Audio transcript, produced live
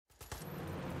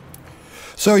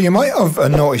So you might have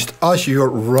noticed as you're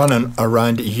running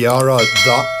around Yara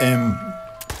that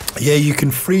yeah, you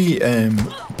can free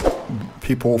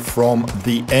people from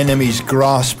the enemy's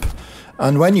grasp,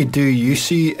 and when you do, you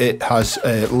see it has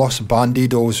Los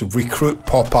Bandidos recruit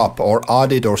pop up or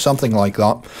added or something like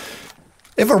that.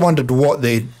 Ever wondered what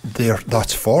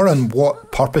that's for and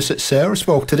what purpose it serves?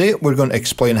 Well, today we're going to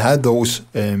explain how those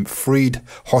freed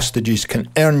hostages can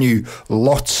earn you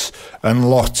lots and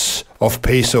lots of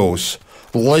pesos.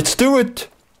 Let's do it!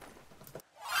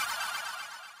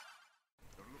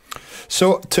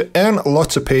 So, to earn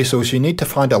lots of pesos, you need to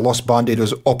find a Los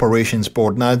Bandidos operations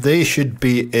board. Now, they should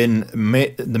be in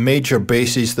the major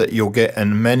bases that you'll get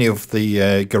in many of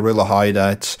the guerrilla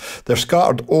hideouts. They're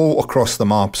scattered all across the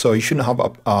map, so you shouldn't have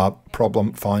a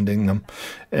problem finding them.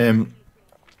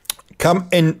 Come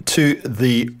into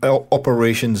the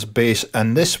operations base,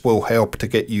 and this will help to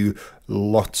get you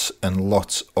lots and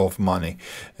lots of money.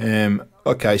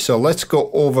 Okay, so let's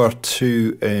go over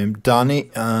to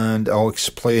Dani, and I'll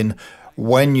explain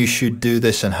when you should do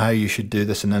this and how you should do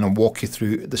this, and then I'll walk you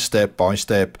through the step by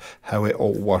step how it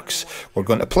all works. We're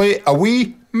going to play a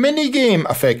wee mini game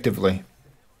effectively.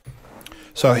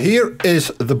 So here is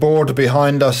the board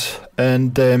behind us,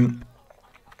 and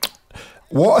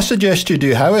what I suggest you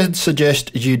do, how I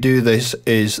suggest you do this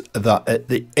is that at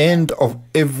the end of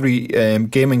every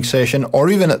gaming session, or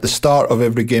even at the start of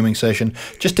every gaming session,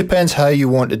 just depends how you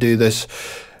want to do this,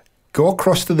 go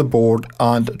across to the board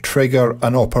and trigger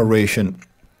an operation.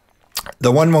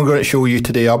 The one we're going to show you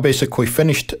today, I basically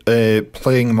finished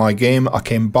playing my game. I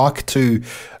came back to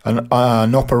an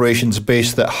operations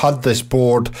base that had this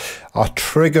board. I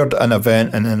triggered an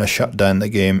event and then I shut down the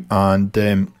game, and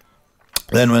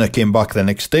then when I came back the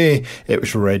next day, it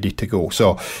was ready to go.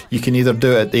 So you can either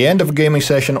do it at the end of a gaming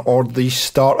session or the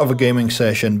start of a gaming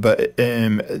session, but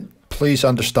please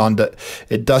understand that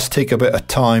it does take a bit of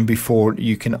time before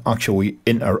you can actually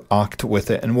interact with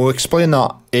it, and we'll explain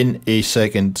that in a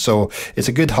second. So it's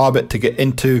a good habit to get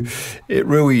into. It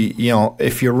really, you know,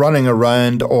 if you're running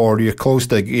around or you close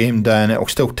the game down, it'll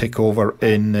still take over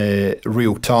in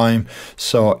real time,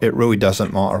 so it really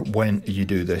doesn't matter when you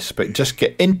do this, but just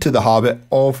get into the habit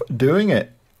of doing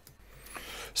it.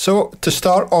 So to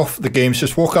start off the games,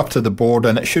 just walk up to the board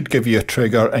and it should give you a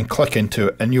trigger and click into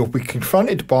it, and you'll be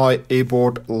confronted by a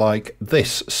board like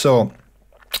this. So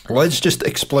let's just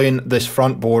explain this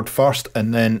front board first,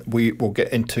 and then we will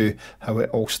get into how it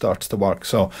all starts to work.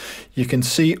 So you can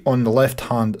see on the left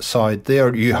hand side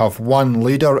there you have one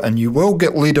leader, and you will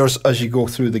get leaders as you go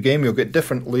through the game. You'll get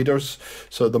different leaders,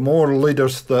 so the more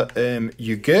leaders that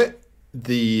you get,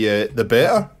 the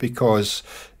better, because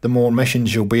the more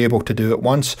missions you'll be able to do at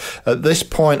once. At this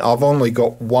point I've only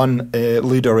got one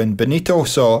leader in Benito,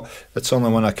 so it's the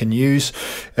only one I can use.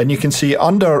 And you can see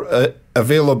under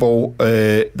available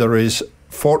there is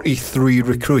 43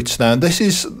 recruits. Now this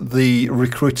is the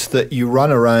recruits that you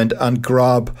run around and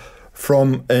grab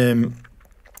from the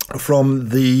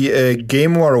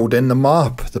game world in the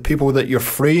map, the people that you're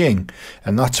freeing,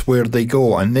 and that's where they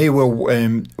go, and they will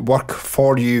work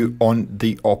for you on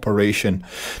the operation.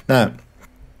 Now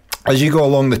as you go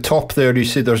along the top there, you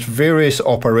see there's various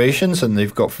operations, and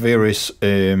they've got various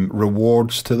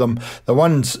rewards to them. The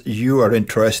ones you are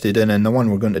interested in, and the one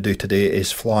we're going to do today,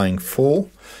 is flying full,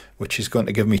 which is going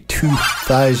to give me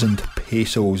 2,000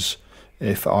 pesos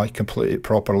if I complete it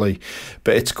properly.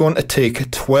 But it's going to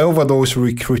take 12 of those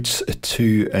recruits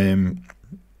to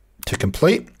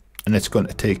complete, and it's going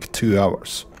to take 2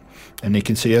 hours. And you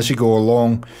can see as you go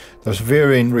along, there's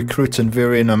varying recruits and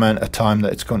varying amount of time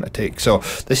that it's going to take. So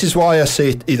this is why I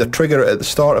say either trigger it at the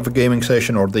start of a gaming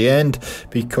session or the end,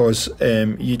 because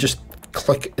you just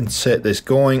click and set this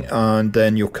going, and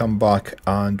then you'll come back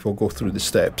and we'll go through the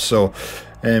steps. So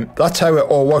that's how it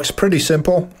all works. Pretty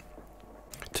simple.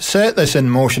 To set this in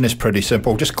motion is pretty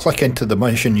simple. Just click into the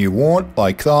mission you want,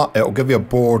 like that. It'll give you a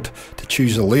board to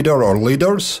choose a leader or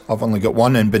leaders. I've only got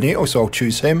one in Benito, so I'll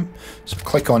choose him. So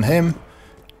click on him,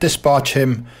 dispatch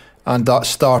him, and that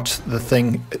starts the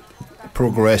thing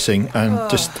progressing. And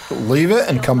just leave it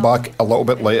and come back a little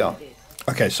bit later.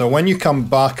 Okay, so when you come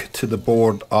back to the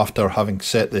board after having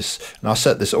set this, and I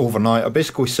set this overnight, I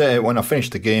basically set it when I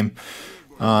finished the game,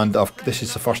 and this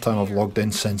is the first time I've logged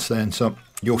in since then. So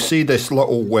you'll see this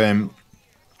little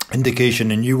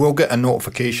indication, and you will get a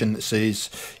notification that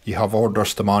says you have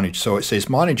orders to manage. So it says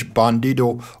manage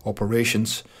Bandido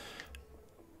operations,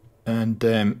 and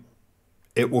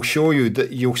it will show you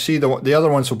that you'll see the other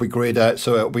ones will be grayed out,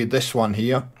 so it'll be this one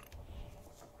here.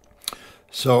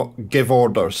 So give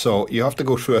orders. So you have to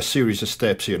go through a series of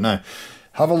steps here. Now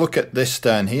have a look at this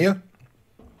down here,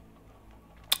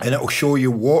 and it will show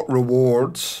you what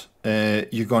rewards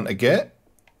you're going to get.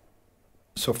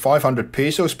 So 500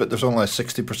 pesos, but there's only a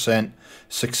 60%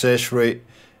 success rate.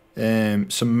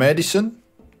 Some medicine,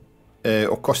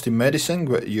 or costing medicine,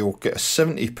 but you'll get a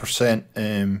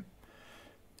 70%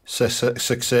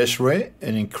 success rate,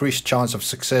 an increased chance of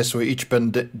success with each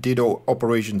Bandido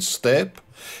operation step.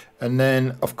 And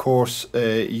then, of course,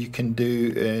 you can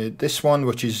do this one,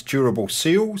 which is durable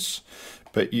seals,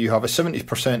 but you have a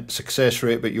 70% success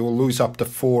rate, but you'll lose up to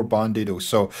 4 Bandidos.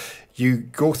 So you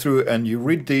go through and you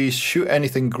read these, shoot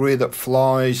anything grey that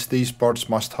flies. These birds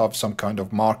must have some kind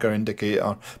of marker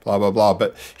indicator, blah, blah, blah.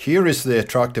 But here is the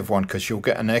attractive one, because you'll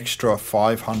get an extra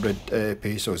 500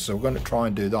 pesos. So we're going to try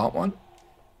and do that one.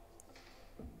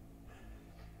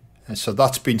 And so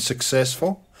that's been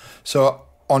successful. So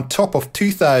on top of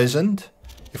 2,000,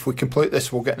 if we complete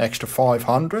this, we'll get an extra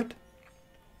 500.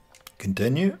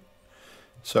 Continue.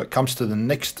 So it comes to the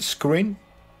next screen.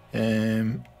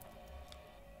 Here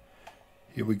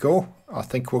we go. I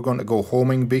think we're going to go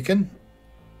homing beacon.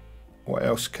 What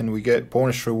else can we get?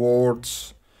 Bonus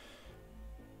rewards.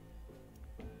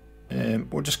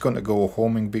 We're just going to go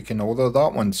homing beacon, although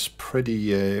that one's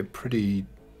pretty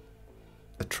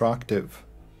attractive.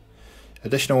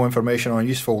 Additional information on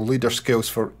useful leader skills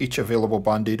for each available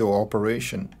Bandido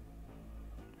operation.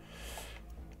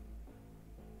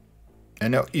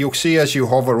 And you'll see as you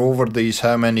hover over these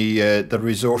how many the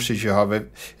resources you have.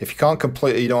 If you can't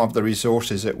complete it, you don't have the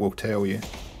resources, it will tell you.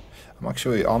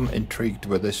 I'm intrigued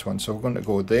with this one, so we're going to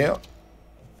go there.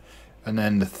 And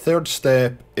then the third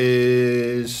step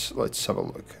is, let's have a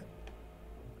look.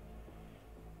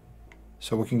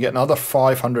 So we can get another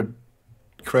 500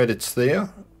 credits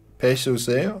there, pesos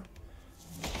there,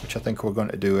 which I think we're going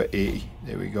to do at 80.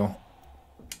 There we go.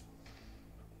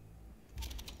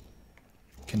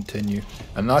 Continue,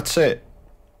 and that's it.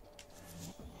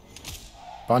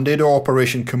 Bandido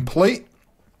operation complete.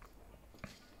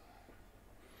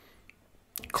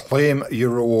 Claim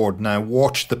your reward. Now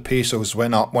watch the pesos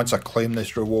went up once I claim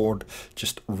this reward,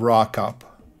 just rack up.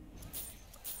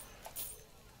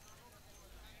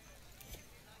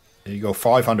 There you go,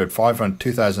 500, 500,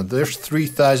 2,000. There's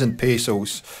 3,000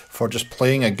 pesos for just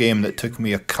playing a game that took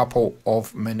me a couple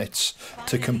of minutes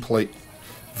to complete.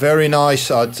 Very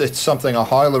nice. It's something I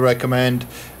highly recommend.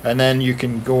 And then you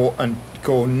can go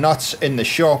nuts in the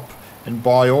shop and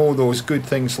buy all those good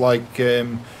things like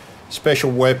special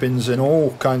weapons and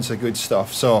all kinds of good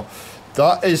stuff. So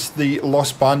that is the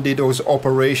Los Bandidos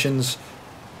operations.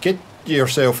 Get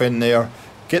yourself in there,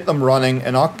 get them running,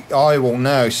 and I will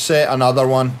now set another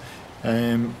one.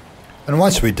 And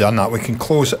once we've done that, we can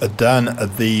close it down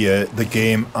the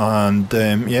game and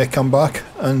yeah, come back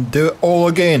and do it all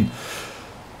again.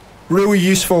 Really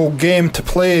useful game to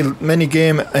play, mini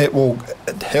game. It will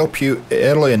help you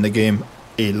early in the game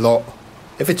a lot.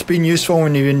 If it's been useful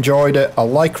and you enjoyed it, a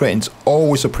like rating's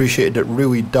always appreciated. It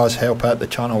really does help out the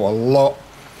channel a lot.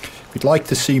 If you'd like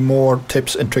to see more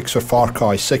tips and tricks for Far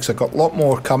Cry 6, I've got a lot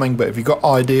more coming, but if you've got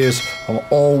ideas, I'm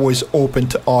always open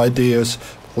to ideas.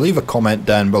 Leave a comment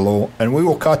down below and we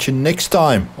will catch you next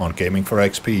time on Gaming for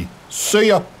XP. See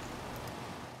ya!